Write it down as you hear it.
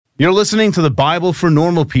You're listening to the Bible for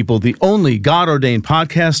Normal People, the only God-ordained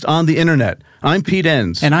podcast on the internet. I'm Pete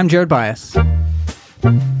Enns. And I'm Jared Bias.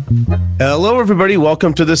 Hello, everybody.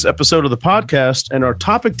 Welcome to this episode of the podcast. And our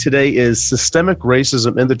topic today is systemic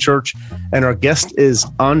racism in the church. And our guest is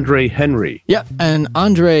Andre Henry. Yeah, and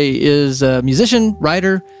Andre is a musician,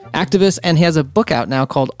 writer, activist, and he has a book out now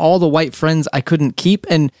called All the White Friends I Couldn't Keep.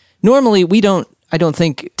 And normally I don't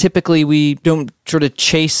think typically we don't sort of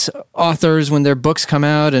chase authors when their books come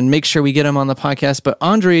out and make sure we get them on the podcast. But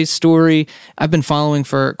Andre's story, I've been following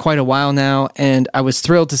for quite a while now, and I was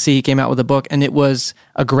thrilled to see he came out with a book, and it was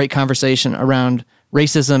a great conversation around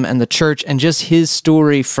racism and the church and just his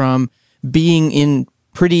story from being in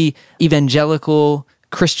pretty evangelical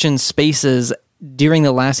Christian spaces during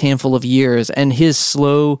the last handful of years and his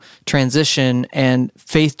slow transition and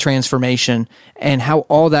faith transformation and how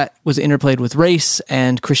all that was interplayed with race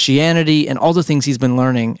and Christianity and all the things he's been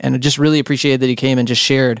learning. And I just really appreciated that he came and just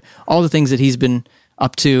shared all the things that he's been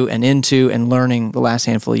up to and into and learning the last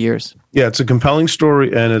handful of years. Yeah, it's a compelling story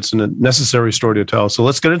and it's a necessary story to tell. So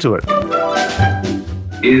let's get into it.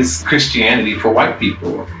 Is Christianity for white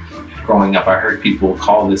people? Growing up, I heard people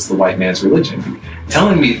call this the white man's religion,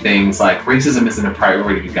 telling me things like racism isn't a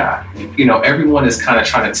priority to God. You know, everyone is kind of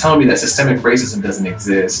trying to tell me that systemic racism doesn't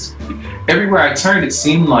exist. Everywhere I turned, it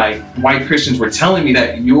seemed like white Christians were telling me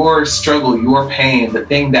that your struggle, your pain, the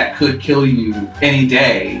thing that could kill you any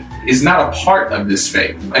day is not a part of this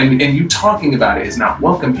faith. And you talking about it is not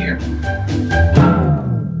welcome here.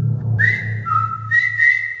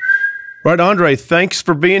 Right, Andre, thanks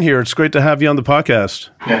for being here. It's great to have you on the podcast.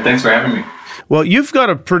 Yeah, thanks for having me. Well, you've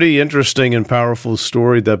got a pretty interesting and powerful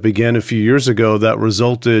story that began a few years ago that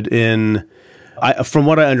resulted in, from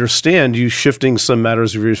what I understand, you shifting some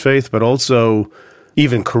matters of your faith, but also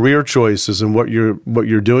even career choices and what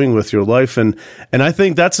you're doing with your life. And I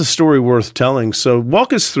think that's a story worth telling. So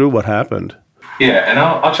walk us through what happened. Yeah, and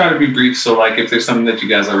I'll try to be brief. So like if there's something that you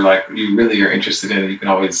guys are like, you really are interested in, you can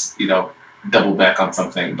always, double back on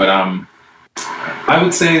something. But I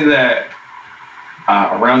would say that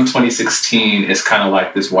around 2016 is kind of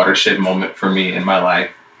like this watershed moment for me in my life,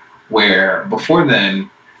 where before then,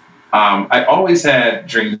 I always had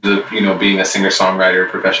dreams of, being a singer-songwriter,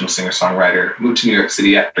 professional singer-songwriter. Moved to New York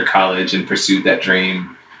City after college and pursued that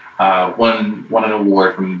dream. Won an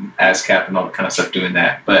award from ASCAP and all that kind of stuff doing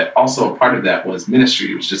that. But also a part of that was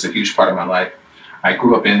ministry. It was just a huge part of my life. I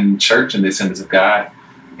grew up in church and the Assemblies of God,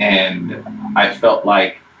 and I felt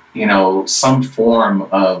like, some form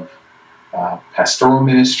of pastoral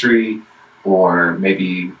ministry or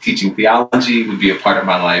maybe teaching theology would be a part of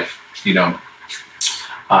my life,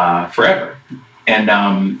 forever. And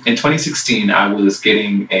in 2016, I was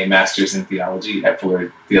getting a master's in theology at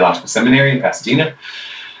Fuller Theological Seminary in Pasadena.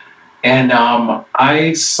 And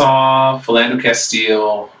I saw Philando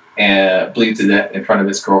Castile bleed to death in front of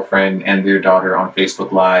his girlfriend and their daughter on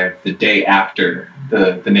Facebook Live the day after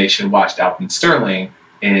the nation watched Alton Sterling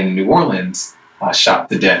in New Orleans shot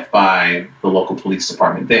to death by the local police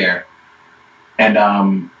department there. And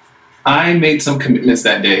I made some commitments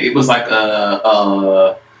that day. It was like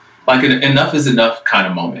an enough is enough kind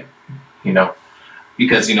of moment,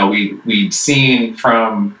 because, we'd seen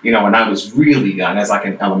from, when I was really young, as like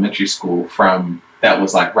in elementary school, from that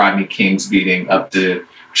was like Rodney King's beating up to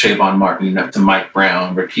Trayvon Martin, up to Mike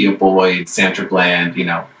Brown, Rakia Boyd, Sandra Bland,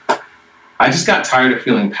 I just got tired of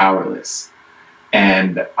feeling powerless.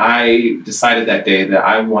 And I decided that day that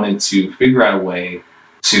I wanted to figure out a way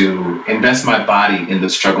to invest my body in the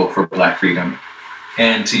struggle for Black freedom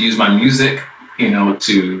and to use my music,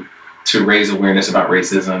 to raise awareness about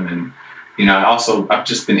racism. And, I've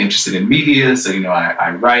just been interested in media. So,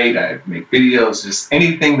 I write, I make videos, just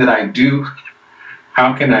anything that I do.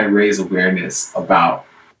 How can I raise awareness about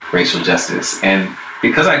racial justice? And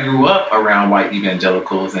because I grew up around white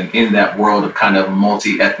evangelicals and in that world of kind of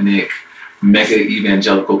multi-ethnic, mega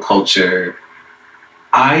evangelical culture,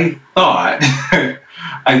 I thought,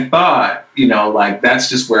 that's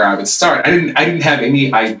just where I would start. I didn't have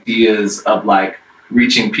any ideas of like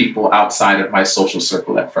reaching people outside of my social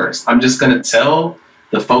circle at first. I'm just going to tell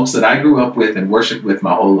the folks that I grew up with and worshiped with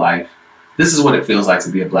my whole life, this is what it feels like to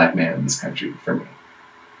be a Black man in this country for me.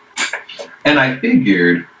 And I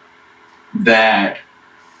figured that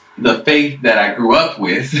the faith that I grew up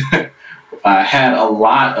with had a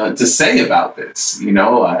lot to say about this.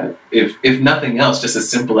 If nothing else, just as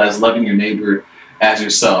simple as loving your neighbor as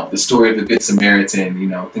yourself, the story of the Good Samaritan,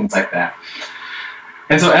 things like that.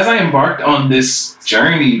 And so as I embarked on this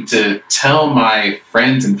journey to tell my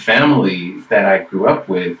friends and family that I grew up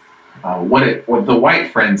with, or the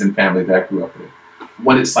white friends and family that I grew up with,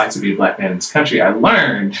 what it's like to be a Black man in this country, I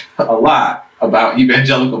learned a lot about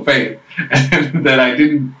evangelical faith and that I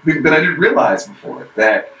didn't realize before,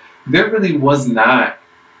 that there really was not,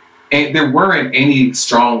 and there weren't any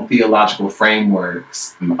strong theological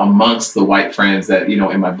frameworks amongst the white friends that,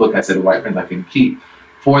 in my book I said the white friends I couldn't keep,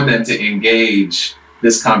 for them to engage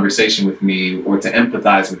this conversation with me or to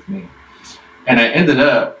empathize with me. And I ended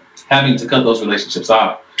up having to cut those relationships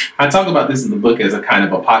off. I talk about this in the book as a kind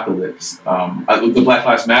of apocalypse, the Black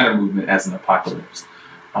Lives Matter movement as an apocalypse,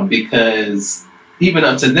 because even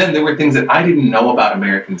up to then, there were things that I didn't know about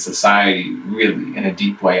American society really in a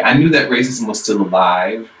deep way. I knew that racism was still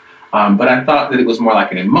alive, but I thought that it was more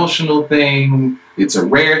like an emotional thing. It's a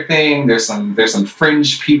rare thing. There's some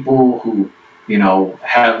fringe people who,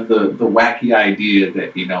 have the wacky idea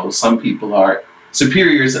that, some people are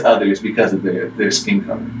superior to others because of their skin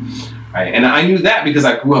color. Right? And I knew that because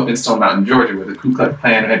I grew up in Stone Mountain, Georgia, where the Ku Klux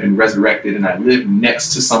Klan had been resurrected, and I lived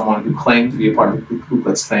next to someone who claimed to be a part of the Ku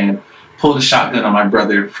Klux Klan, pulled a shotgun on my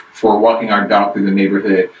brother for walking our dog through the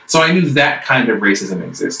neighborhood. So I knew that kind of racism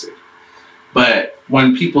existed. But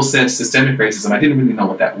when people said systemic racism, I didn't really know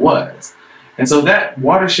what that was. And so that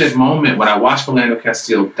watershed moment when I watched Philando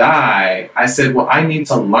Castile die, I said, well, I need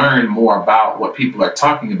to learn more about what people are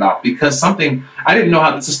talking about, because I didn't know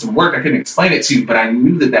how the system worked. I couldn't explain it to you, but I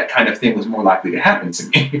knew that kind of thing was more likely to happen to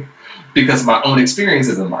me because of my own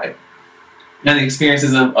experiences in life and the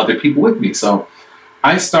experiences of other people with me. So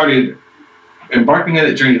I started embarking on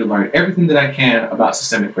a journey to learn everything that I can about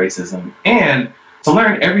systemic racism and to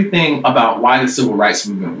learn everything about why the civil rights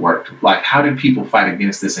movement worked. Like, how did people fight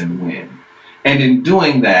against this and win? And in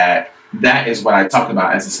doing that, that is what I talk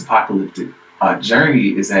about as this apocalyptic journey,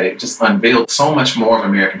 is that it just unveiled so much more of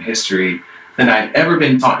American history than I'd ever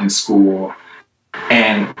been taught in school,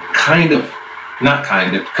 and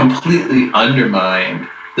completely undermined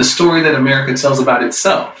the story that America tells about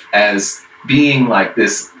itself as being like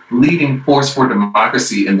this leading force for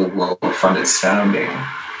democracy in the world from its founding.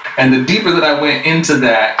 And the deeper that I went into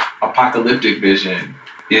that apocalyptic vision,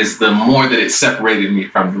 is the more that it separated me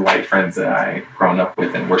from the white friends that I grown up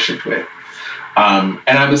with and worshiped with. And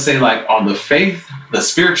I would say, like, on the faith, the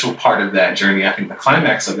spiritual part of that journey, I think the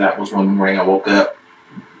climax of that was one morning I woke up.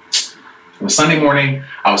 It was Sunday morning.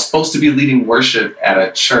 I was supposed to be leading worship at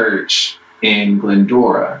a church in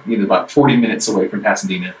Glendora, about 40 minutes away from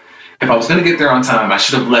Pasadena. If I was going to get there on time, I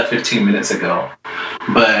should have left 15 minutes ago.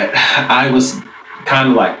 But I was kind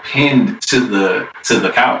of like pinned to the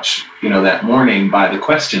couch, that morning by the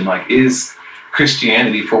question, like, is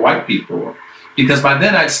Christianity for white people? Because by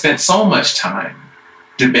then I'd spent so much time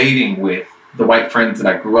debating with the white friends that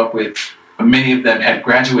I grew up with. Many of them had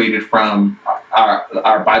graduated from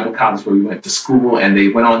our Bible college where we went to school, and they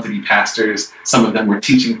went on to be pastors. Some of them were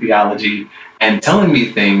teaching theology and telling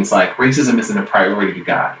me things like racism isn't a priority to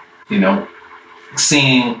God,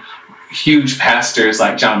 seeing huge pastors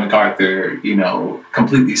like John MacArthur,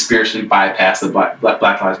 completely spiritually bypass the Black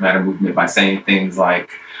Lives Matter movement by saying things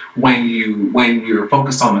like, when you're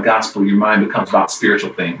focused on the gospel, your mind becomes about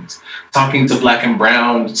spiritual things. Talking to Black and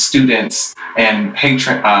brown students and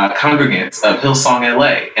congregants of Hillsong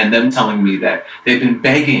LA, and them telling me that they've been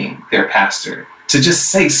begging their pastor to just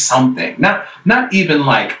say something, not even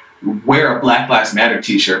like wear a Black Lives Matter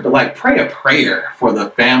t-shirt, but like pray a prayer for the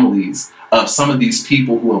families of some of these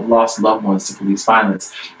people who have lost loved ones to police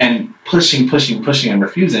violence, and pushing and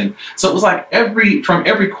refusing. So it was like from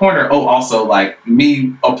every corner. Oh, also like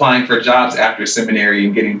me applying for jobs after seminary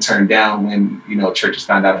and getting turned down when, churches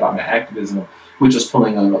found out about my activism, which was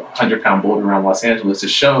pulling a 100-pound boulder around Los Angeles to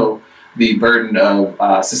show the burden of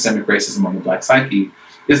systemic racism on the Black psyche.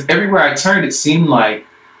 Is everywhere I turned, it seemed like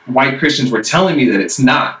white Christians were telling me that it's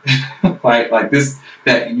not like this,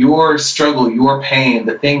 that your struggle, your pain,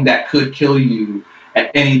 the thing that could kill you at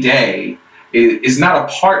any day is not a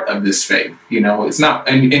part of this faith. It's not,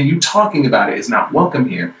 and you talking about it is not welcome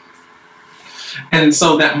here. And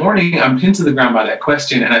so that morning I'm pinned to the ground by that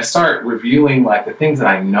question, and I start reviewing like the things that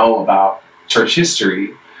I know about church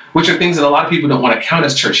history, which are things that a lot of people don't want to count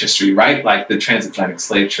as church history, right? Like the transatlantic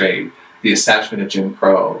slave trade, the establishment of Jim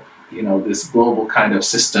Crow, this global kind of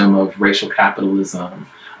system of racial capitalism,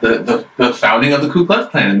 the founding of the Ku Klux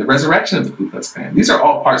Klan and the resurrection of the Ku Klux Klan. These are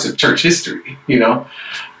all parts of church history,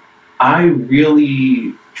 I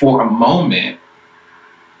really, for a moment,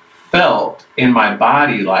 felt in my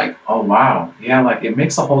body like, oh, wow, yeah, like it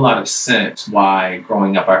makes a whole lot of sense why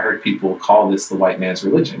growing up I heard people call this the white man's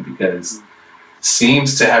religion, because it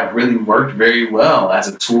seems to have really worked very well as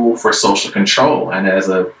a tool for social control and as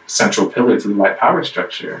a central pillar to the white power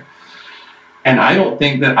structure. And I don't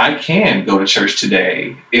think that I can go to church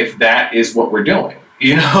today if that is what we're doing,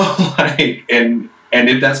 and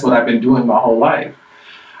if that's what I've been doing my whole life.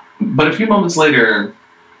 But a few moments later,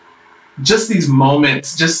 just these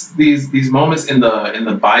moments in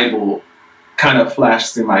the Bible kind of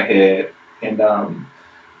flashed through my head. And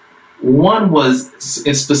one was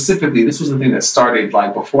specifically, this was the thing that started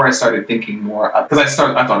like before I started thinking more, because I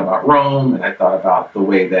thought about Rome, and I thought about the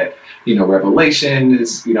way that, Revelation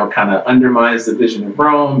is, kind of undermines the vision of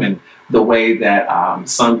Rome, and the way that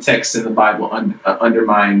some texts in the Bible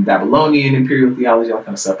undermine Babylonian imperial theology, all that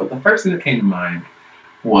kind of stuff. But the first thing that came to mind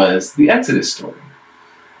was the Exodus story.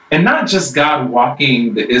 And not just God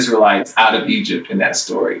walking the Israelites out of Egypt in that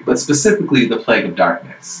story, but specifically the plague of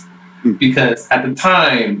darkness. Because at the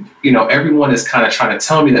time, everyone is kind of trying to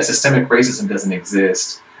tell me that systemic racism doesn't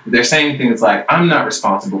exist. They're saying things like, I'm not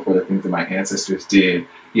responsible for the things that my ancestors did,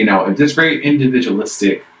 this very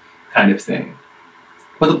individualistic kind of thing.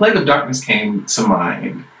 But the plague of darkness came to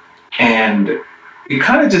mind, and it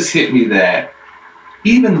kind of just hit me that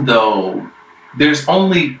even though there's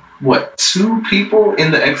only, 2 people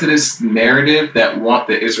in the Exodus narrative that want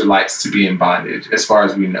the Israelites to be in bondage, as far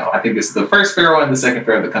as we know. I think it's the first Pharaoh and the second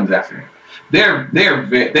Pharaoh that comes after him.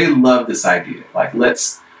 They love this idea. Like,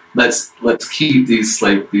 let's keep these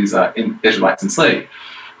Israelites enslaved.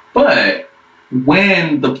 But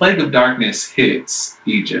when the plague of darkness hits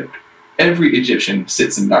Egypt, every Egyptian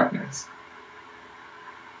sits in darkness.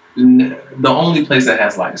 The only place that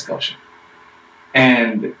has light is Goshen.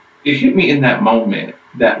 And it hit me in that moment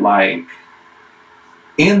that, like,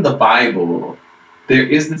 in the Bible, there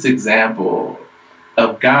is this example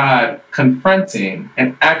of God confronting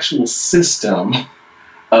an actual system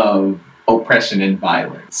of oppression and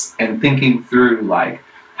violence, and thinking through, like,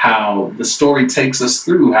 how the story takes us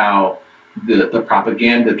through how the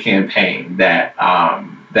propaganda campaign that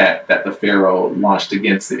the Pharaoh launched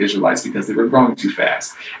against the Israelites because they were growing too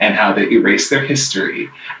fast, and how they erased their history,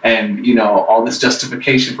 and all this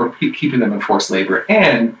justification for keeping them in forced labor,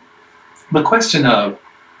 and the question of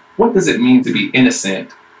what does it mean to be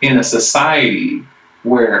innocent in a society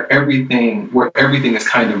where everything is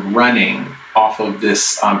kind of running off of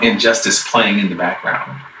this injustice playing in the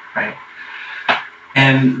background, right?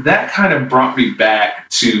 And that kind of brought me back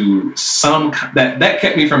to that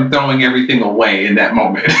kept me from throwing everything away in that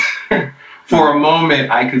moment. For a moment,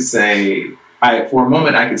 I could say,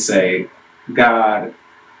 God,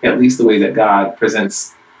 at least the way that God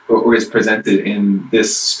presents or is presented in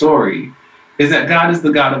this story, is that God is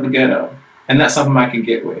the God of the ghetto. And that's something I can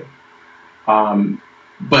get with.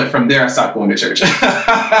 But from there, I stopped going to church.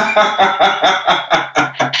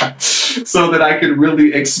 So that I could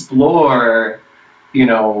really explore,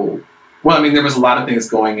 there was a lot of things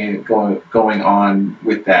going on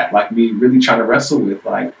with that, like me really trying to wrestle with,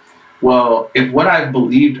 like, well, if what I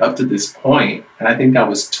believed up to this point, and I think I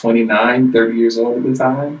was 29, 30 years old at the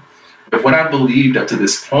time, if what I believed up to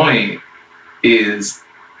this point is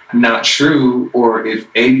not true, or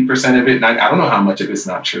if 80% of it, I don't know how much of it's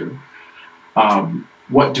not true,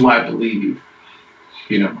 what do I believe?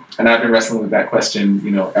 And I've been wrestling with that question,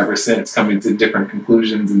 ever since, coming to different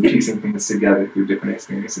conclusions and piecing things together through different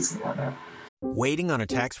experiences and whatnot. Waiting on a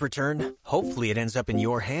tax return? Hopefully it ends up in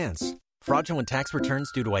your hands. Fraudulent tax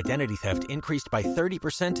returns due to identity theft increased by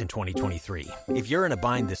 30% in 2023. If you're in a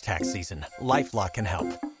bind this tax season, LifeLock can help.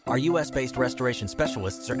 Our U.S.-based restoration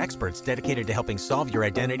specialists are experts dedicated to helping solve your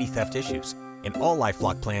identity theft issues. And all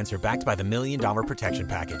LifeLock plans are backed by the $1 Million Protection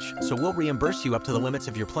Package. So we'll reimburse you up to the limits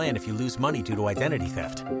of your plan if you lose money due to identity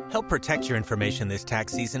theft. Help protect your information this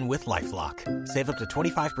tax season with LifeLock. Save up to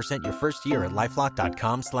 25% your first year at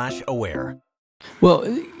LifeLock.com/aware.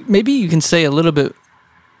 Well, maybe you can say a little bit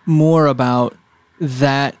more about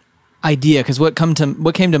that idea, because what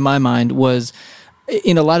came to my mind was,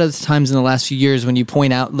 in a lot of the times in the last few years when you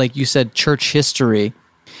point out, like you said, church history,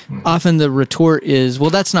 often the retort is, well,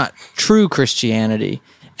 that's not true Christianity.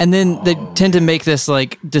 And then they tend to make this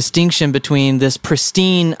like distinction between this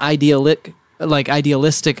pristine idealistic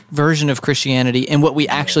version of Christianity and what we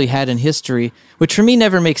actually had in history, which for me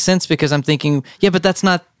never makes sense, because I'm thinking, yeah, but that's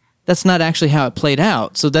not actually how it played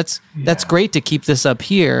out. So that's great to keep this up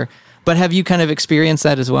here. But have you kind of experienced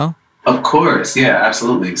that as well? Of course. Yeah,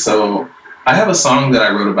 absolutely. So I have a song that I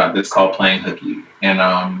wrote about that's called Playing Hooky. And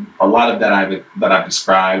a lot of that I've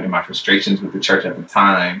described and my frustrations with the church at the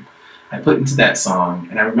time, I put into that song.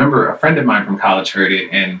 And I remember a friend of mine from college heard it,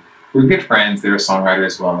 and we were good friends. They were a songwriter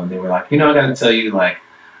as well. And they were like, I got to tell you, like,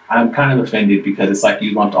 I'm kind of offended because it's like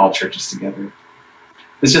you lumped all churches together.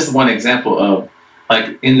 It's just one example of,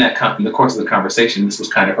 like, in the course of the conversation, this was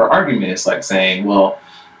kind of her argument. It's like saying, well,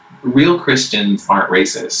 real Christians aren't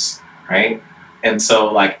racist, right? And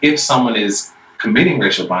so, like, if someone is committing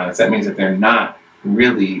racial violence, that means that they're not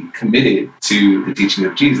really committed to the teaching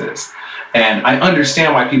of Jesus. And I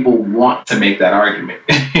understand why people want to make that argument.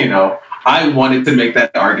 I wanted to make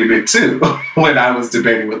that argument too when I was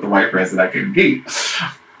debating with the white friends that I couldn't keep.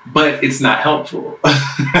 But it's not helpful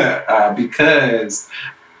because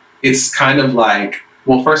it's kind of like,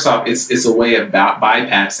 well, first off, it's a way of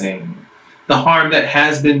bypassing the harm that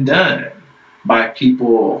has been done by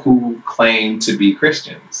people who claim to be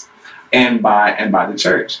Christians and by the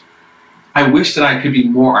church. I wish that I could be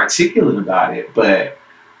more articulate about it, but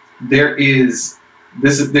there is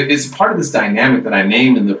part of this dynamic that I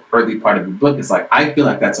name in the early part of the book. Is like, I feel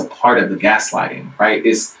like that's a part of the gaslighting, right?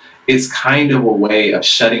 It's kind of a way of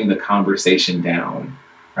shutting the conversation down,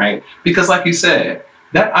 right? Because like you said,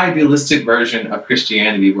 that idealistic version of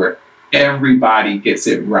Christianity where everybody gets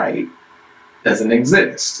it right doesn't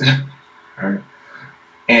exist. Right?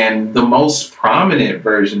 And the most prominent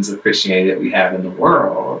versions of Christianity that we have in the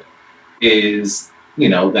world is,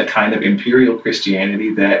 that kind of imperial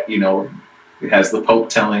Christianity that, it has the Pope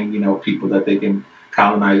telling, people that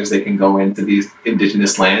colonizers, they can go into these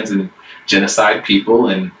indigenous lands and genocide people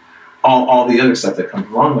and all the other stuff that comes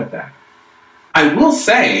along with that. I will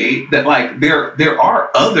say that, like, there are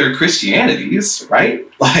other Christianities, right?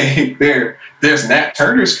 Like, there's Nat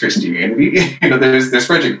Turner's Christianity. There's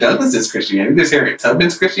Frederick Douglass's Christianity. There's Harriet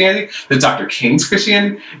Tubman's Christianity. There's Dr. King's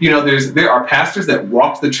Christianity. There are pastors that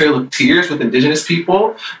walked the Trail of Tears with indigenous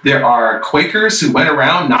people. There are Quakers who went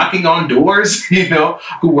around knocking on doors,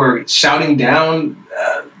 who were shouting down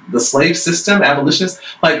the slave system, abolitionists.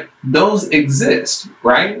 Like, those exist,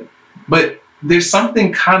 right? But there's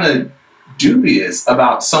something kind of dubious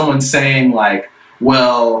about someone saying, like,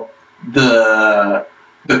 well, the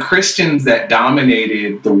Christians that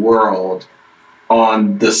dominated the world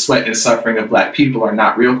on the sweat and suffering of Black people are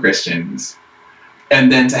not real Christians.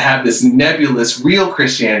 And then to have this nebulous real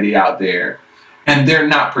Christianity out there, and they're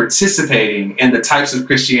not participating in the types of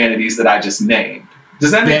Christianities that I just named. Does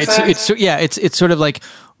that make sense? It's sort of like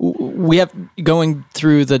we have going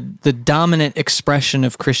through the dominant expression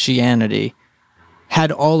of Christianity had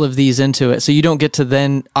all of these into it. So you don't get to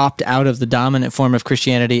then opt out of the dominant form of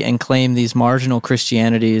Christianity and claim these marginal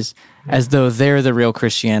Christianities as though they're the real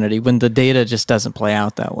Christianity when the data just doesn't play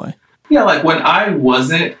out that way. Yeah, like so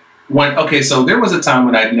there was a time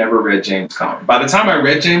when I'd never read James Cone. By the time I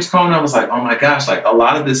read James Cone, I was like, oh my gosh, like a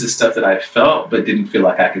lot of this is stuff that I felt but didn't feel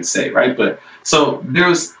like I could say, right? But so there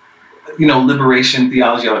was, liberation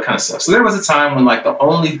theology, all that kind of stuff. So there was a time when, like, the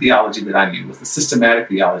only theology that I knew was the systematic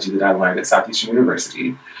theology that I learned at Southeastern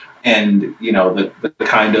University, and the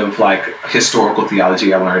kind of like historical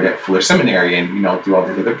theology I learned at Fuller Seminary, and through all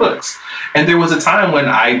the other books. And there was a time when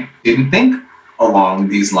I didn't think along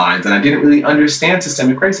these lines, and I didn't really understand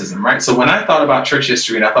systemic racism, right? So when I thought about church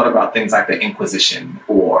history, and I thought about things like the Inquisition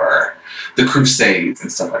or the Crusades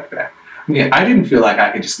and stuff like that, I didn't feel like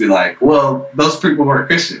I could just be like, well, those people weren't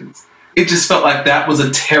Christians. It just felt like that was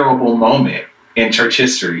a terrible moment in church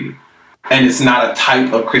history. And it's not a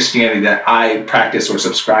type of Christianity that I practice or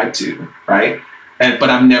subscribe to, right? But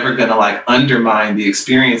I'm never going to, like, undermine the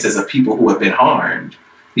experiences of people who have been harmed,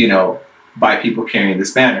 by people carrying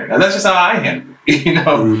this banner. Now, that's just how I handle it,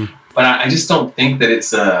 Mm-hmm. But I just don't think that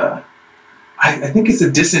it's I think it's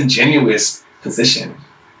a disingenuous position.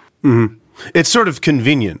 Mm-hmm. It's sort of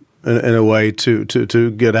convenient in a way to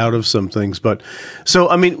get out of some things. But so,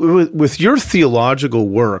 I mean, with your theological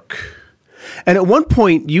work, and at one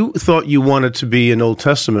point you thought you wanted to be an Old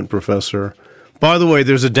Testament professor. By the way,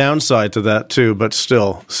 there's a downside to that too, but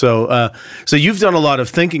still. So you've done a lot of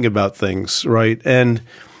thinking about things, right? And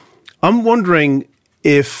I'm wondering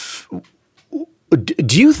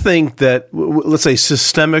do you think that, let's say,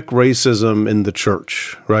 systemic racism in the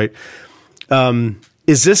church, right?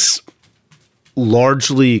 Is this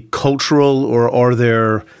largely cultural, or are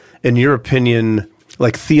there, in your opinion,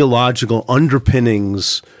 like theological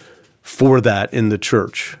underpinnings for that in the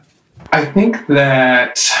church? I think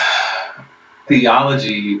that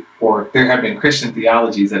theology, or there have been Christian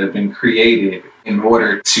theologies that have been created in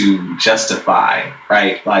order to justify,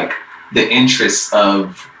 right, like the interests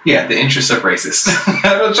of racists.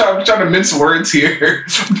 I'm trying to mince words here.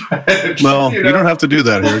 But, well, you don't have to do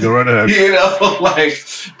that here. Go right ahead.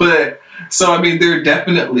 So, I mean, there are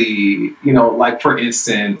definitely, like, for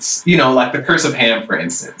instance, like the Curse of Ham, for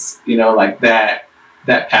instance, like that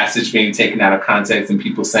passage being taken out of context and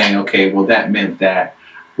people saying, okay, well, that meant that,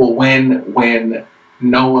 well, when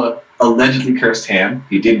Noah allegedly cursed Ham,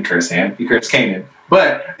 he didn't curse Ham, he cursed Canaan.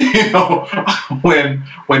 But,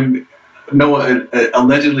 when Noah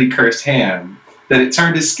allegedly cursed Ham, that it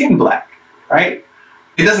turned his skin black, right?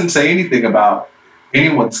 It doesn't say anything about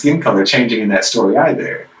anyone's skin color changing in that story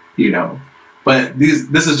either, But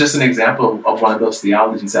this is just an example of one of those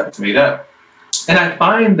theologies that was made up. And I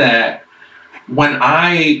find that when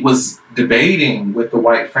I was debating with the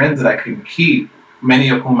white friends that I couldn't keep, many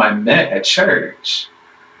of whom I met at church,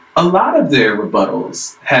 a lot of their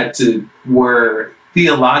rebuttals were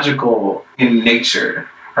theological in nature,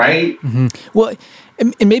 right? Mm-hmm. Well,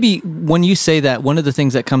 and maybe when you say that, one of the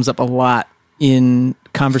things that comes up a lot in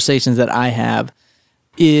conversations that I have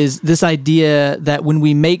is this idea that when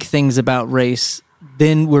we make things about race,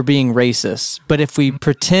 then we're being racist. But if we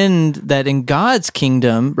pretend that in God's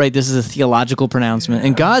kingdom, right, this is a theological pronouncement,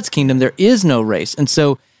 in God's kingdom, there is no race. And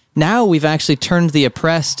so now we've actually turned the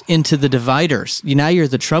oppressed into the dividers. Now you're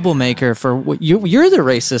the troublemaker for what you're the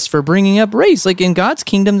racist for bringing up race. Like in God's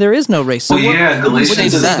kingdom, there is no race. So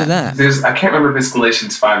Galatians is that? I can't remember if it's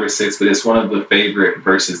Galatians 5 or 6, but it's one of the favorite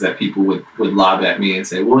verses that people would lob at me and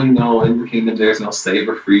say, well, in the kingdom, there's no slave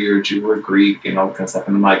or free or Jew or Greek and all that kind of stuff.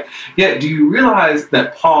 And I'm like, yeah, do you realize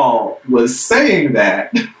that Paul was saying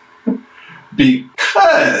that because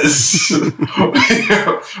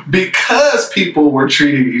people were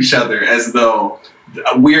treating each other as though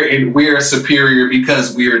we're superior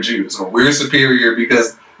because we're Jews, or we're superior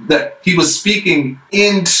because that he was speaking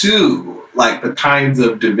into like the kinds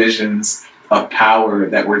of divisions of power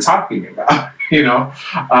that we're talking about,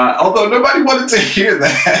 although nobody wanted to hear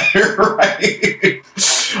that, right?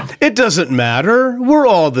 It doesn't matter. We're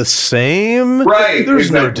all the same. Right.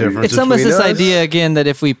 There's no difference. It's almost this us. idea, again, that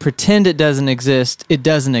if we pretend it doesn't exist, it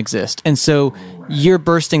doesn't exist. And so you're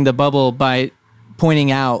bursting the bubble by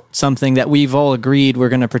pointing out something that we've all agreed we're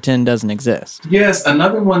going to pretend doesn't exist. Yes.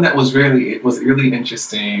 Another one that was really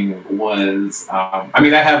interesting was, I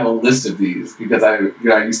have a list of these because I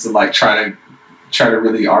used to like try to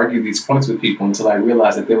really argue these points with people until I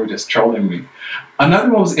realized that they were just trolling me.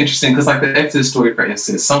 Another one was interesting because, like the Exodus story, for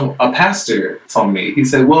instance, a pastor told me, he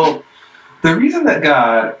said, well, the reason that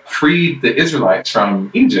God freed the Israelites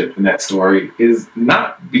from Egypt in that story is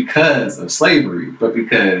not because of slavery, but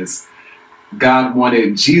because God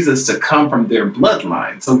wanted Jesus to come from their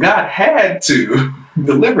bloodline. So God had to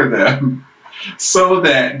deliver them so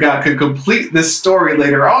that God could complete this story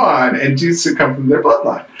later on and Jesus could come from their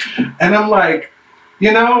bloodline. And I'm like,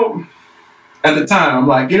 at the time, I'm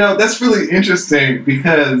like, that's really interesting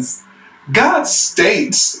because God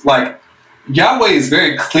states, like, Yahweh is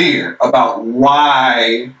very clear about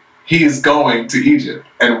why he is going to Egypt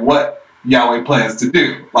and what Yahweh plans to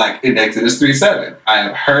do. Like in Exodus 3:7, I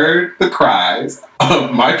have heard the cries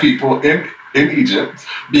of my people in Egypt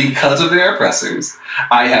because of their oppressors.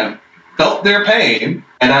 I have felt their pain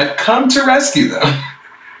and I've come to rescue them.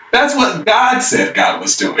 That's what God said God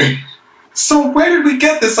was doing. So where did we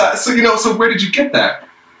get this? So where did you get that?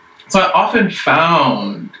 So I often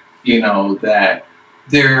found, that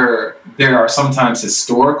there are sometimes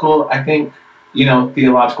historical, I think,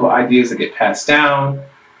 theological ideas that get passed down.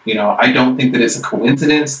 I don't think that it's a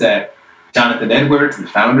coincidence that Jonathan Edwards, the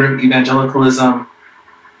founder of evangelicalism,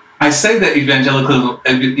 I say that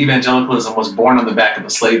evangelicalism was born on the back of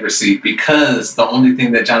a slave receipt because the only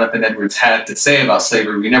thing that Jonathan Edwards had to say about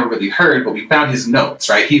slavery we never really heard, but we found his notes,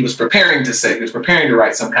 right? He was preparing to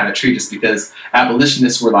write some kind of treatise because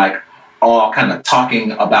abolitionists were like all kind of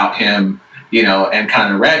talking about him, and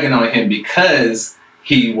kind of ragging on him because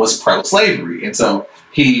he was pro-slavery. And so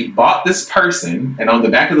he bought this person, and on the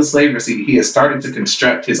back of the slave receipt, he has started to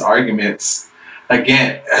construct his arguments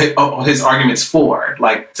for,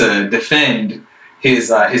 like, to defend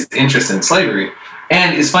his interest in slavery.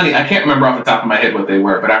 And it's funny, I can't remember off the top of my head what they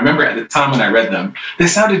were, but I remember at the time when I read them, they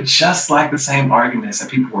sounded just like the same arguments that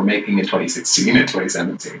people were making in 2016 and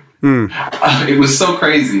 2017. It was so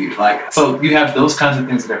crazy. Like, so you have those kinds of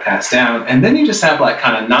things that are passed down, and then you just have like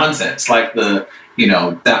kind of nonsense, like that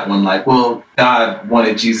one, like, well, God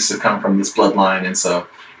wanted Jesus to come from this bloodline, and so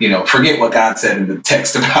forget what God said in the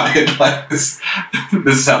text about it. Like this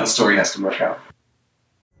is how the story has to work out.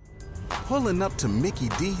 Pulling up to Mickey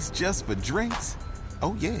D's just for drinks?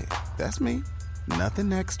 Oh yeah, that's me.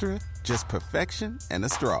 Nothing extra, just perfection and a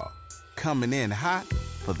straw. Coming in hot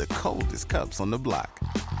for the coldest cups on the block.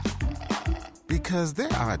 Because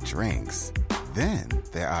there are drinks. Then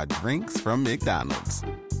there are drinks from McDonald's.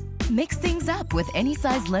 Mix things up with any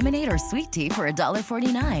size lemonade or sweet tea for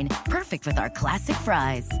 $1.49. Perfect with our classic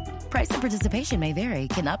fries. Price and participation may vary.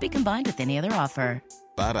 Cannot be combined with any other offer.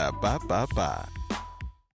 Ba-da-ba-ba-ba.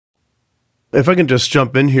 If I can just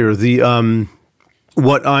jump in here,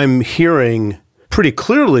 what I'm hearing pretty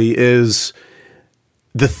clearly is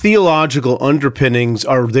the theological underpinnings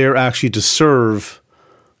are there actually to serve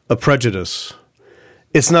a prejudice.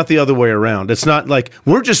 It's not the other way around. It's not like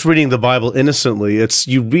we're just reading the Bible innocently.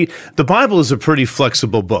 The Bible is a pretty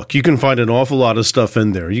flexible book. You can find an awful lot of stuff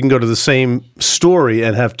in there. You can go to the same story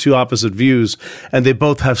and have two opposite views, and they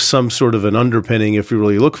both have some sort of an underpinning if you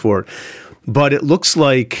really look for it. But it looks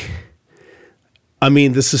like,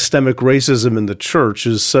 the systemic racism in the church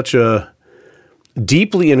is such a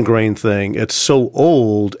deeply ingrained thing. It's so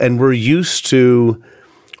old, and we're used to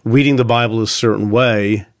reading the Bible a certain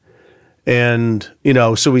way. And,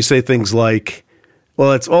 so we say things like,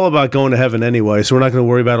 well, it's all about going to heaven anyway, so we're not going to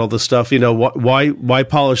worry about all this stuff. Why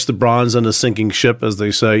polish the bronze on a sinking ship, as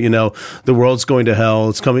they say? The world's going to hell.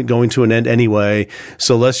 It's going to an end anyway.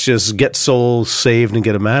 So let's just get souls saved and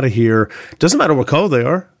get them out of here. Doesn't matter what color they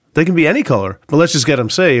are. They can be any color, but let's just get them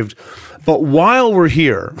saved. But while we're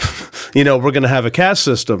here, we're going to have a caste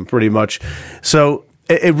system pretty much. So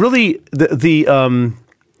it really,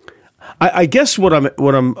 I guess what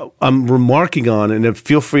I'm remarking on, and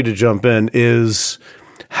feel free to jump in, is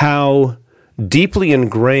how deeply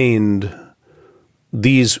ingrained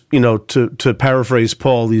these, to paraphrase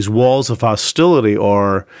Paul, these walls of hostility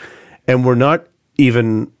are, and we're not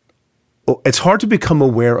even. It's hard to become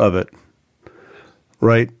aware of it,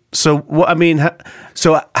 right? So,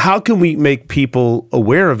 so how can we make people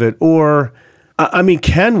aware of it, or,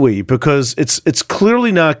 can we? Because it's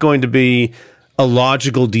clearly not going to be a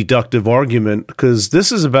logical deductive argument, because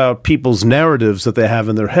this is about people's narratives that they have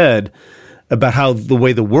in their head about how the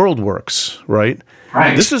way the world works, right?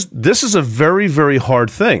 Right. This is a very, very hard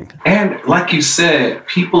thing. And like you said,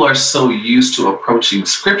 people are so used to approaching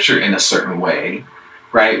scripture in a certain way,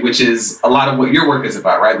 right? Which is a lot of what your work is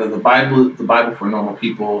about, right? The Bible for normal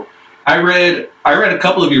people. I read a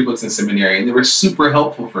couple of your books in seminary, and they were super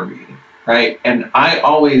helpful for me, right? And I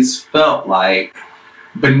always felt like,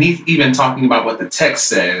 beneath even talking about what the text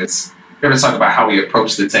says, we're going to talk about how we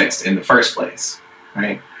approach the text in the first place,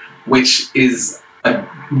 right? Which is a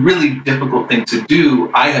really difficult thing to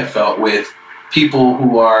do, I have felt, with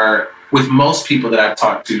most people that I've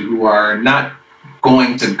talked to who are not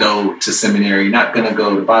going to go to seminary, not going to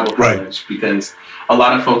go to Bible college, right? Because a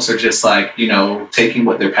lot of folks are just like, taking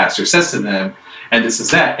what their pastor says to them, and this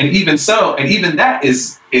is that. And even so, and even that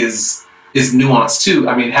is nuanced too.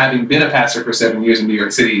 Having been a pastor for 7 years in New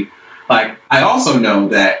York City, like, I also know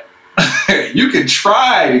that you can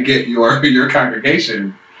try to get your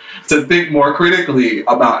congregation to think more critically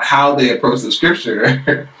about how they approach the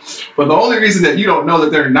scripture. But the only reason that you don't know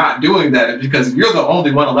that they're not doing that is because you're the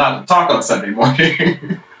only one allowed to talk on Sunday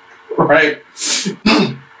morning, right?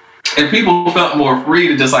 And people felt more free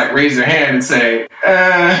to just like raise their hand and say,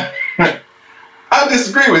 I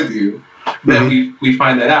disagree with you. Then we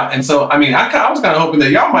find that out. And so, I was kind of hoping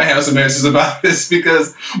that y'all might have some answers about this,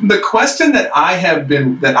 because the question that I have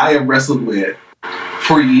wrestled with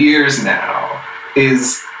for years now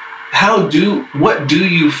is, what do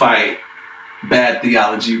you fight bad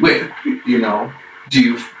theology with?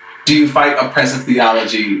 Do you fight oppressive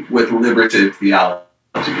theology with liberative theology,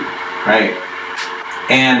 right?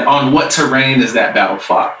 And on what terrain is that battle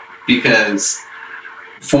fought? Because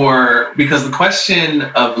the question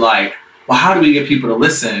of like, well, how do we get people to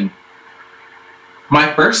listen?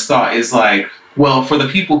 My first thought is like, well, for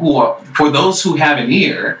those who have an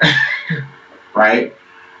ear, right?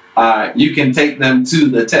 You can take them to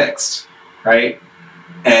the text, right?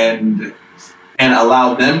 And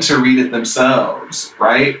allow them to read it themselves,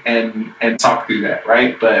 right? And talk through that,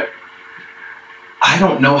 right? But I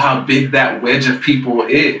don't know how big that wedge of people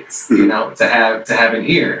is, to have an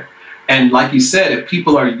ear. And like you said, if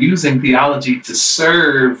people are using theology to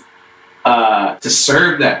serve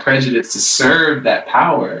that prejudice, to serve that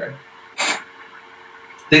power,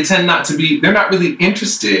 they tend they're not really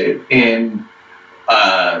interested in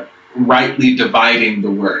rightly dividing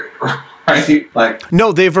the word, right? Like,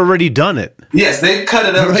 no, they've already done it. Yes, they've cut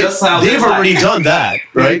it up right. Just how they've already done that,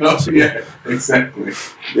 right? Yeah, exactly.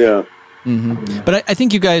 Yeah. Mm-hmm. But I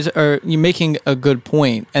think you're making a good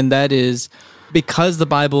point, and that is, because the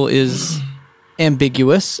Bible is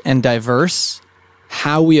ambiguous and diverse,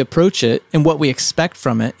 how we approach it and what we expect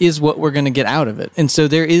from it is what we're going to get out of it. And so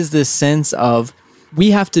there is this sense of,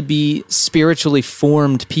 we have to be spiritually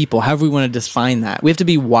formed people, however we want to define that. We have to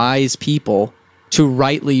be wise people to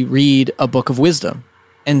rightly read a book of wisdom.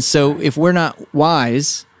 And so if we're not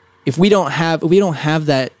wise, if we don't have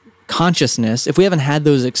that consciousness, if we haven't had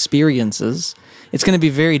those experiences, it's going to be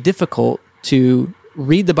very difficult to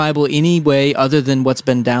read the Bible any way other than what's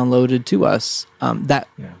been downloaded to us.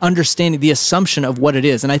 Understanding the assumption of what it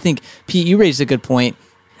is. And I think, Pete, you raised a good point.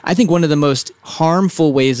 I think one of the most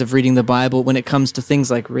harmful ways of reading the Bible when it comes to things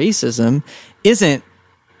like racism isn't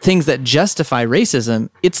things that justify racism.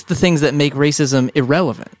 It's the things that make racism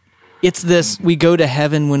irrelevant. It's this, we go to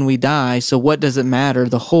heaven when we die, so what does it matter?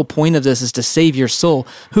 The whole point of this is to save your soul.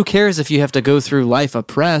 Who cares if you have to go through life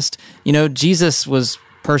oppressed? You know, Jesus was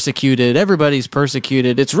persecuted. Everybody's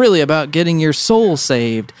persecuted. It's really about getting your soul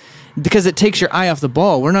saved because it takes your eye off the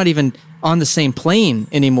ball. We're not even on the same plane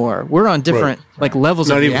anymore. We're on different levels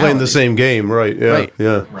of reality. Not even playing the same game, right? Yeah, Right.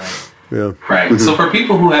 yeah, Right. yeah. Right. So for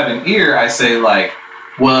people who have an ear, I say like,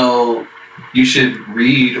 well, you should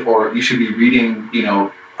read, or you should be reading, you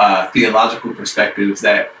know, theological perspectives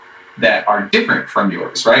that are different from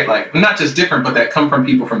yours, right? Like not just different, but that come from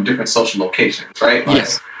people from different social locations, right? Like,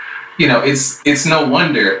 Yes. You know, it's no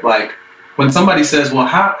wonder, like when somebody says, well,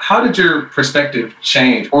 how did your perspective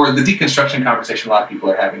change? Or the deconstruction conversation a lot of people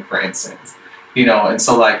are having, for instance, you know, and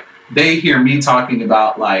so like they hear me talking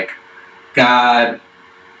about like God,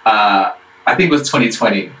 I think it was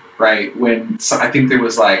 2020, right? When I think there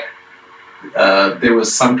was like, there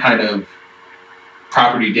was some kind of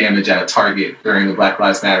property damage at a Target during the Black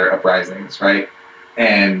Lives Matter uprisings, right?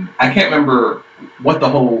 And I can't remember what the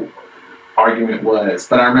whole argument was,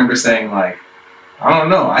 but I remember saying like, I don't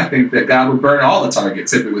know, I think that God would burn all the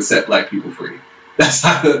Targets if it would set Black people free. That's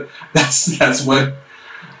what,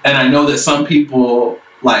 and I know that some people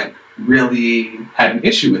like really had an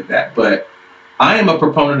issue with that, but I am a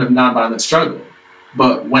proponent of nonviolent struggle.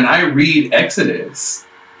 But when I read Exodus,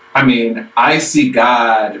 I mean, I see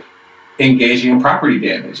God engaging in property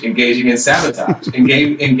damage, engaging in sabotage,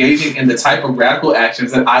 engaging in the type of radical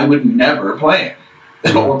actions that I would never plan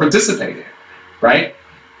or participate in, right?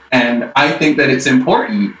 And I think that it's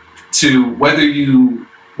important to, whether you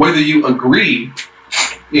agree,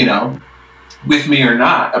 you know, with me or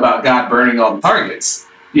not about God burning all the Targets,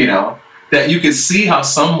 you know, that you can see how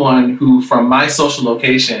someone who from my social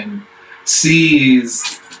location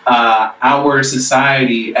sees our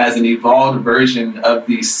society as an evolved version of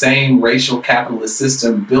the same racial capitalist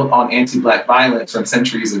system built on anti-Black violence from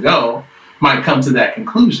centuries ago might come to that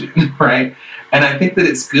conclusion, right? And I think that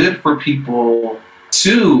it's good for people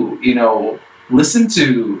to, you know, listen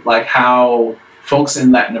to like how folks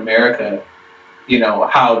in Latin America, you know,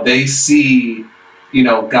 how they see, you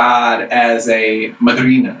know, God as a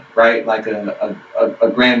madrina, right? Like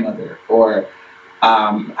a grandmother, or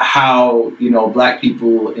how, you know, Black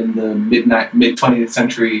people in the mid 20th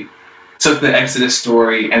century took the Exodus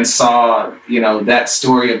story and saw, you know, that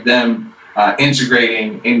story of them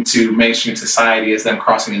integrating into mainstream society as them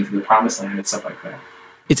crossing into the promised land and stuff like that.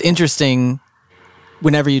 It's interesting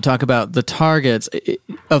whenever you talk about the targets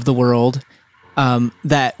of the world,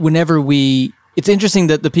 that whenever it's interesting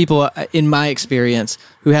that the people, in my experience,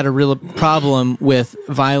 who had a real problem with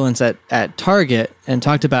violence at Target and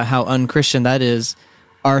talked about how unchristian that is,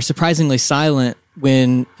 are surprisingly silent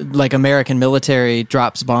when, like, American military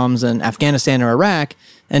drops bombs in Afghanistan or Iraq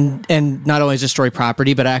and not only destroy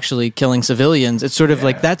property, but actually killing civilians. It's sort of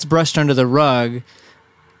like that's brushed under the rug.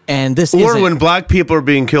 And this or when Black people are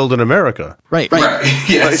being killed in America. Right.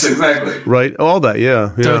 Yes, exactly. Right. All that.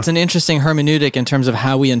 Yeah. So it's an interesting hermeneutic in terms of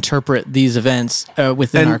how we interpret these events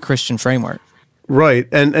within our Christian framework. Right.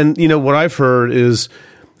 And you know, what I've heard is,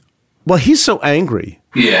 well, he's so angry.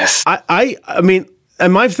 Yes. I mean,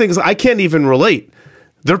 and my thing is, I can't even relate.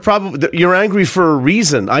 You're angry for a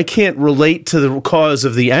reason. I can't relate to the cause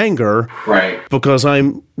of the anger. Right. Because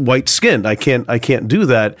I'm white skinned. I can't do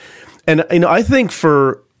that. And, you know, I think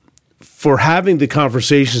for having the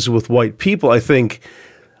conversations with white people, I think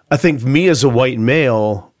me as a white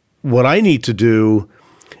male, what I need to do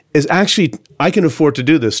is actually, I can afford to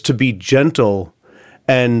do this, to be gentle,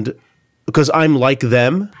 and because I'm like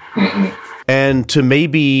them, and to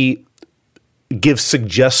maybe give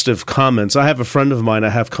suggestive comments. I have a friend of mine,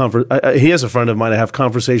 he has a friend of mine, I have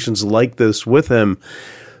conversations like this with him,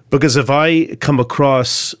 because if I come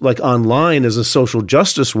across like online as a social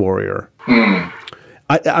justice warrior,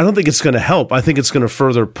 I don't think it's going to help. I think it's going to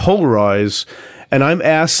further polarize. And I'm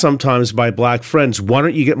asked sometimes by Black friends, why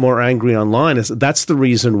don't you get more angry online? That's the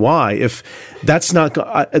reason why. If that's not,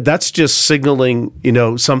 that's just signaling, you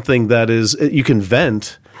know, something that is, you can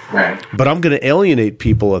vent. Right. But I'm going to alienate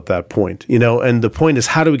people at that point, you know, and the point is,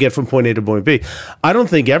 how do we get from point A to point B? I don't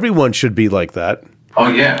think everyone should be like that. Oh,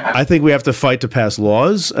 yeah. I think we have to fight to pass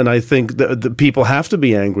laws, and I think the people have to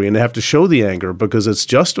be angry, and they have to show the anger because it's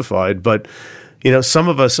justified. But, you know, some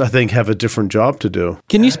of us, I think, have a different job to do.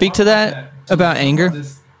 Can you speak to that about anger?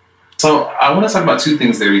 So I want to talk about two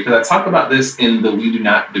things there, because I talk about this in the We Do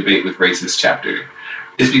Not Debate with Racists chapter.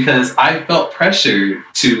 Is because I felt pressured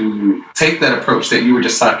to take that approach that you were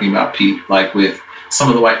just talking about, Pete, like with some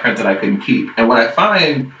of the white friends that I couldn't keep. And what I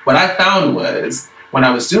found was when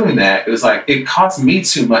I was doing that, it was like, it cost me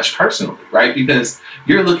too much personally, right? Because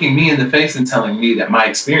you're looking me in the face and telling me that my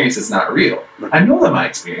experience is not real. I know that my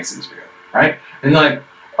experience is real, right? And like,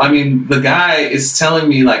 I mean, the guy is telling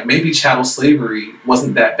me like maybe chattel slavery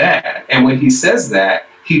wasn't that bad. And when he says that,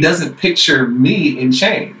 he doesn't picture me in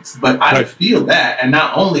chains, but I feel that. And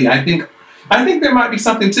not only, I think there might be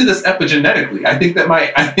something to this epigenetically. I think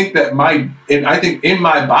in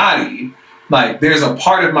my body, like there's a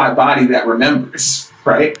part of my body that remembers,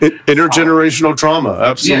 right? Intergenerational trauma.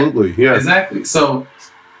 Absolutely. Yeah. Exactly. So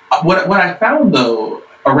what I found though,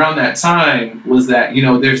 around that time was that, you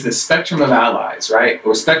know, there's this spectrum of allies, right?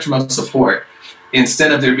 Or spectrum of support,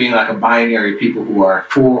 instead of there being like a binary people who are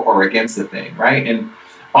for or against the thing, right? And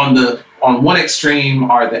on one extreme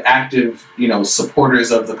are the active, you know,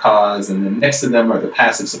 supporters of the cause, and then next to them are the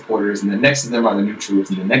passive supporters, and then next to them are the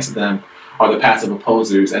neutrals, and then next to them are the passive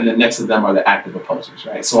opposers, and then next to them are the active opposers,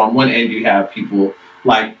 right? So on one end you have people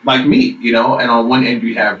like me, you know, and on one end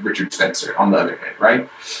you have Richard Spencer on the other end, right?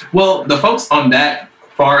 Well, the folks on that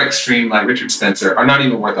far extreme, like Richard Spencer, are not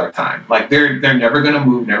even worth our time. Like they're never going to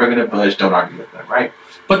move, never going to budge. Don't argue with them, right?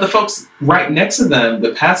 But the folks right next to them,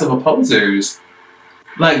 the passive opposers,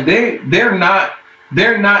 like they're not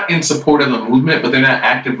in support of the movement, but they're not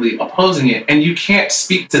actively opposing it. And you can't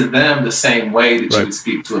speak to them the same way that you would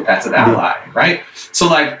speak to a passive ally, right? So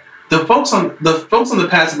like the folks on the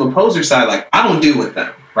passive opposer side, like I don't deal with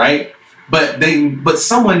them, right? But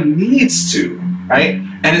someone needs to, right?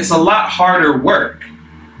 And it's a lot harder work.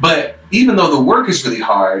 But even though the work is really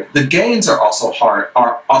hard, the gains are also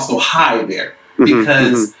high there.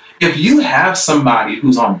 Because if you have somebody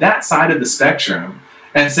who's on that side of the spectrum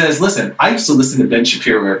and says, listen, I used to listen to Ben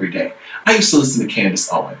Shapiro every day. I used to listen to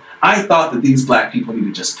Candace Owen. I thought that these black people need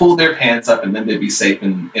to just pull their pants up and then they'd be safe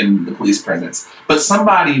in the police presence. But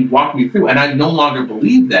somebody walked me through, and I no longer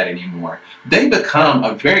believe that anymore. They become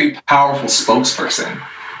a very powerful spokesperson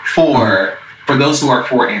for those who are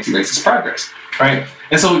for anti-racist progress, right?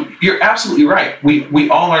 And so you're absolutely right. We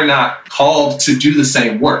all are not called to do the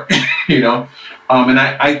same work, you know? And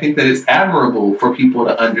I think that it's admirable for people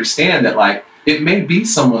to understand that, like, it may be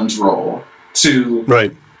someone's role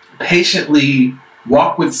to patiently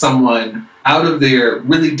walk with someone out of their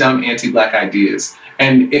really dumb anti-black ideas.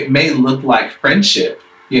 And it may look like friendship,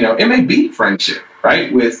 you know, it may be friendship,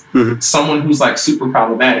 right? With someone who's like super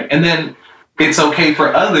problematic. And then it's okay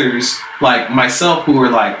for others like myself who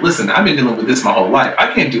are like, listen, I've been dealing with this my whole life.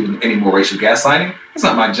 I can't do any more racial gaslighting. It's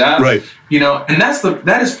not my job. Right. You know, and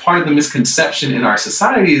that is part of the misconception in our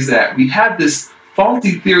society, is that we have this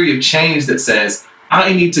faulty theory of change that says,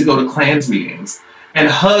 I need to go to Klans meetings and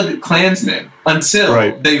hug Klansmen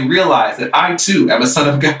until they realize that I too am a son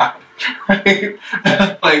of God. Right?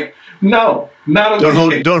 Like, no, not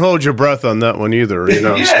okay. Don't hold your breath on that one either. You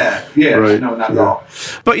know? No, not at all.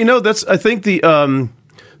 But you know, I think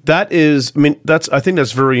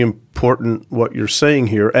that's very important what you're saying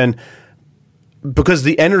here, and because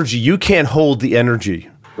the energy, you can't hold the energy.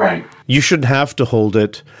 Right. You shouldn't have to hold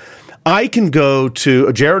it. Jared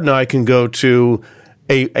and I can go to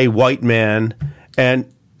a white man,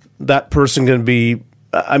 and that person can be,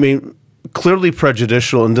 clearly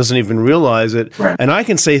prejudicial and doesn't even realize it. Right. And I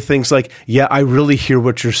can say things like, yeah, I really hear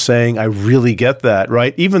what you're saying. I really get that,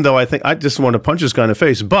 right? Even though I think I just want to punch this guy in the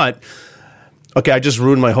face. But, okay, I just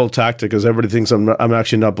ruined my whole tactic because everybody thinks I'm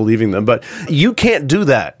actually not believing them. But you can't do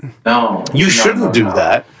that. No. You shouldn't do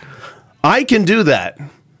that. I can do that.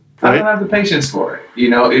 I don't have the patience for it.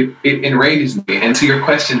 You know, it enrages me. And to your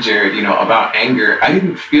question, Jared, you know, about anger, I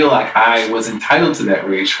didn't feel like I was entitled to that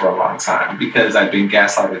rage for a long time because I've been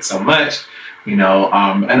gaslighted so much, you know,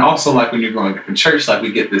 and also like when you're growing up in church, like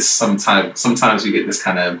we get this sometimes we get this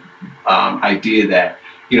kind of idea that,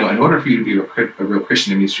 you know, in order for you to be a real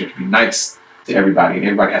Christian, it means you have to be nice to everybody, and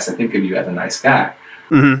everybody has to think of you as a nice guy.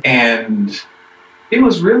 Mm-hmm. And it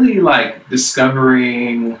was really like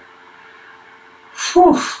discovering,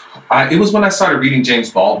 it was when I started reading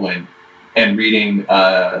James Baldwin and reading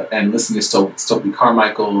and listening to Stokely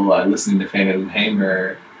Carmichael, listening to Fannie Lou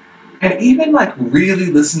Hamer, and even like really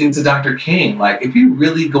listening to Dr. King. Like if you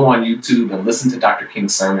really go on YouTube and listen to Dr.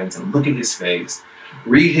 King's sermons and look at his face,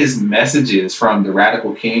 read his messages from The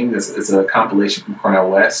Radical King, this is a compilation from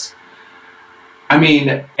Cornel West. I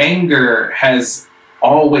mean, anger has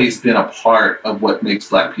always been a part of what makes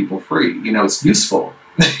Black people free. You know, it's useful.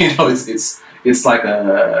 You know, it's like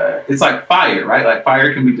fire, right? Like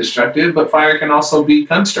fire can be destructive, but fire can also be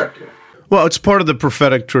constructive. Well, it's part of the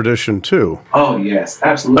prophetic tradition too. Oh yes,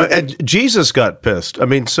 absolutely. Jesus got pissed. I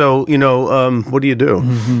mean, so you know, what do you do?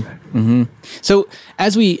 Mm-hmm. Mm-hmm. So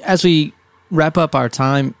as we wrap up our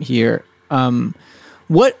time here,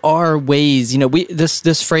 What are ways,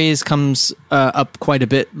 this phrase comes up quite a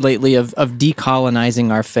bit lately of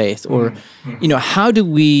decolonizing our faith, or, how do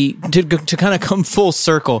we, to kind of come full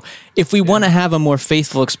circle, if we want to have a more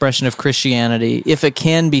faithful expression of Christianity, if it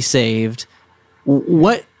can be saved,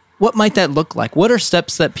 what might that look like? What are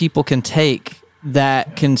steps that people can take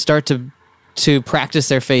that can start to practice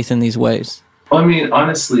their faith in these ways? Well, I mean,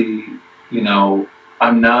 honestly,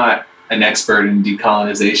 I'm not an expert in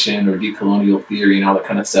decolonization or decolonial theory and all that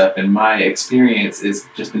kind of stuff. And my experience has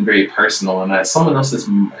just been very personal. And someone else has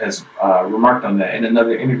remarked on that in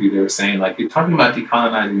another interview. They were saying, like, you're talking about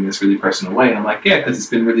decolonizing in this really personal way. And I'm like, yeah, because it's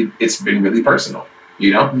been really personal,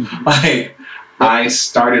 Mm-hmm. Like, I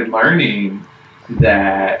started learning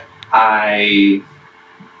that I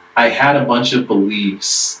had a bunch of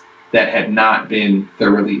beliefs that had not been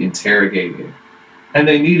thoroughly interrogated, and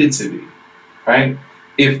they needed to be, right?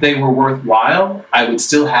 If they were worthwhile, I would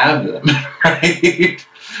still have them, right?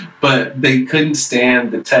 But they couldn't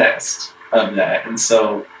stand the test of that. And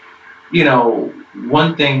so,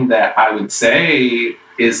 one thing that I would say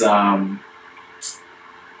is,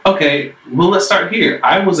 okay, well, let's start here.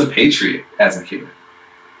 I was a patriot as a kid.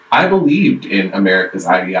 I believed in America's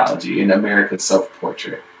ideology, in America's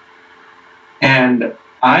self-portrait. And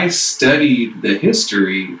I studied the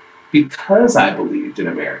history because I believed in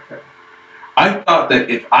America. I thought that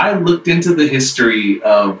if I looked into the history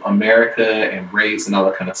of America and race and all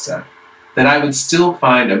that kind of stuff, that I would still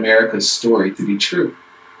find America's story to be true.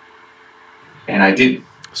 And I didn't.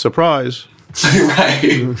 Surprise.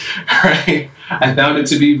 Right. I found it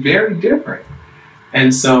to be very different.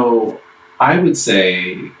 And so I would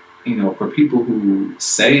say, for people who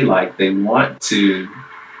say like they want to,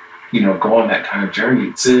 go on that kind of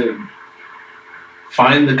journey, to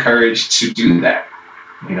find the courage to do that,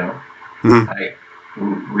 Mm-hmm. Like,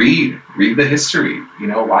 read the history,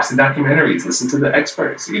 watch the documentaries, listen to the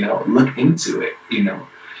experts, look into it,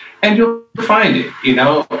 and you'll find it,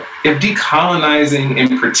 If decolonizing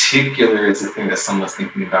in particular is the thing that someone's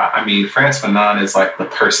thinking about, I mean, Frantz Fanon is like the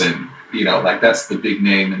person, like that's the big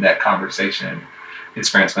name in that conversation, is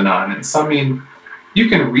Frantz Fanon. And so, I mean, you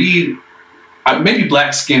can read, maybe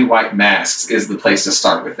Black Skin, White Masks is the place to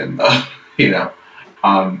start with him, though,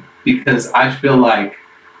 because I feel like,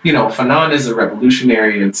 Fanon is a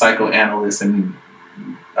revolutionary and psychoanalyst, and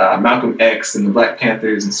Malcolm X and the Black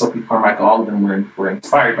Panthers and Sophie Carmichael, all of them were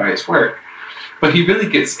inspired by his work. But he really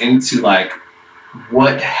gets into like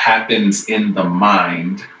what happens in the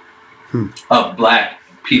mind of Black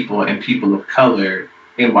people and people of color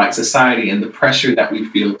in white society, and the pressure that we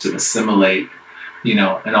feel to assimilate, and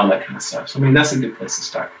all that kind of stuff. So, I mean, that's a good place to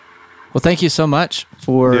start. Well, thank you so much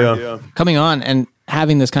for coming on and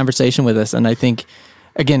having this conversation with us. And I think,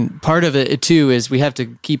 again, part of it too is we have to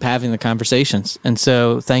keep having the conversations. And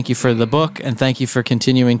so thank you for the book, and thank you for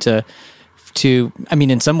continuing to, I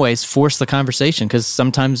mean, in some ways, force the conversation, because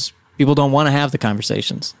sometimes people don't want to have the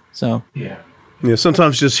conversations. So yeah,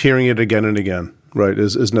 sometimes just hearing it again and again, right,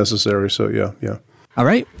 is necessary. So yeah. All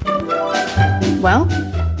right. Well,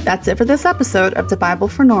 that's it for this episode of The Bible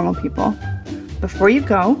for Normal People. Before you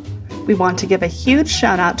go, we want to give a huge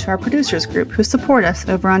shout out to our producers group who support us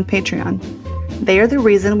over on Patreon. They are the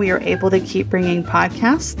reason we are able to keep bringing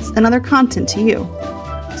podcasts and other content to you.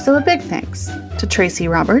 So a big thanks to Tracy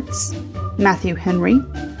Roberts, Matthew Henry,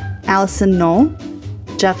 Allison Knoll,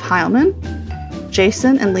 Jeff Heilman,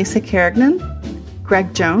 Jason and Lisa Carignan,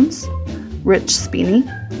 Greg Jones, Rich Speeney,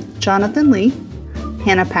 Jonathan Lee,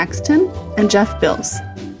 Hannah Paxton, and Jeff Bills.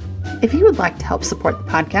 If you would like to help support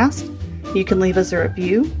the podcast, you can leave us a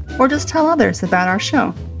review or just tell others about our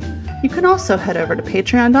show. You can also head over to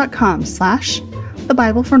patreon.com/The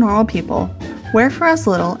Bible for Normal People, where for as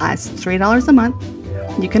little as $3 a month,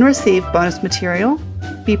 you can receive bonus material,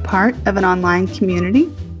 be part of an online community,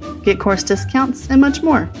 get course discounts, and much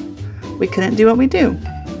more. We couldn't do what we do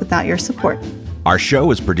without your support. Our show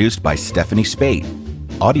is produced by Stephanie Spate,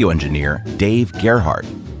 audio engineer Dave Gerhardt,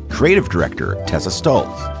 creative director Tessa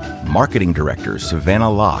Stoltz, marketing director Savannah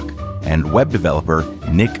Locke, and web developer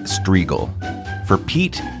Nick Striegel. For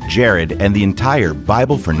Pete, Jared, and the entire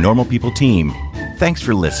Bible for Normal People team, thanks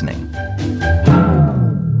for listening.